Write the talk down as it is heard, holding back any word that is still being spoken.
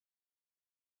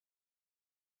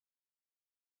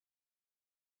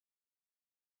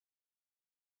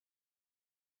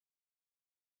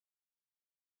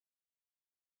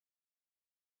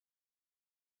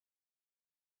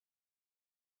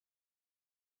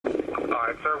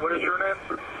right, sir. What is your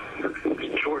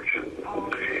name? George.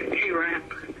 He ran.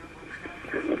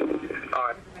 All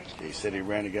right. Okay, he said he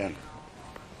ran again.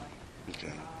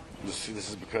 Okay. This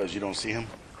is because you don't see him?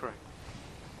 Correct.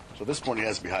 So at this point he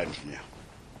has to be hiding from you.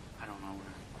 I don't know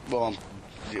where. Well,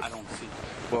 I don't see.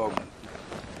 well,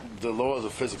 the law of the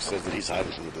physics says that he's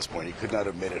hiding from you at this point. He could not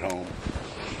have made it home.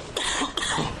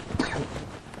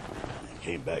 He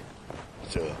came back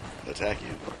to attack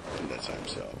you in that time.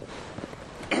 So,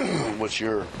 what's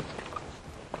your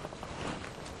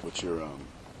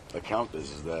account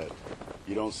is that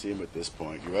you don't see him at this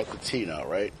point. You're at the T now,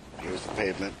 right? Here's the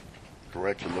pavement,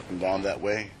 correct? You're looking down that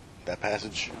way, that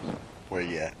passage. Where are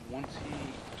you at? Once he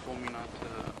told me not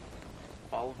to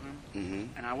follow him,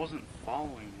 and I wasn't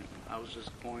following him. I was just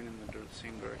going in the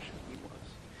same direction he was.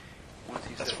 Once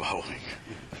he That's said, following.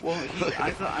 Well,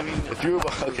 I thought. I mean, If you were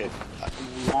okay,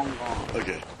 long gone.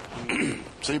 okay. I mean,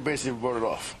 So you basically brought it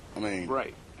off. I mean,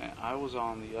 right. I was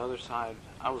on the other side.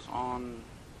 I was on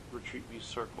Retreat View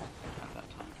Circle at that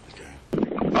time.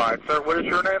 okay. All right, sir. What is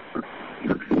your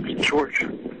name? George.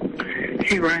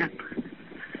 He ran.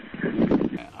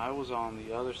 I was on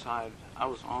the other side. I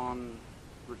was on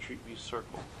Retreat View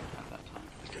Circle at that time.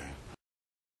 Okay.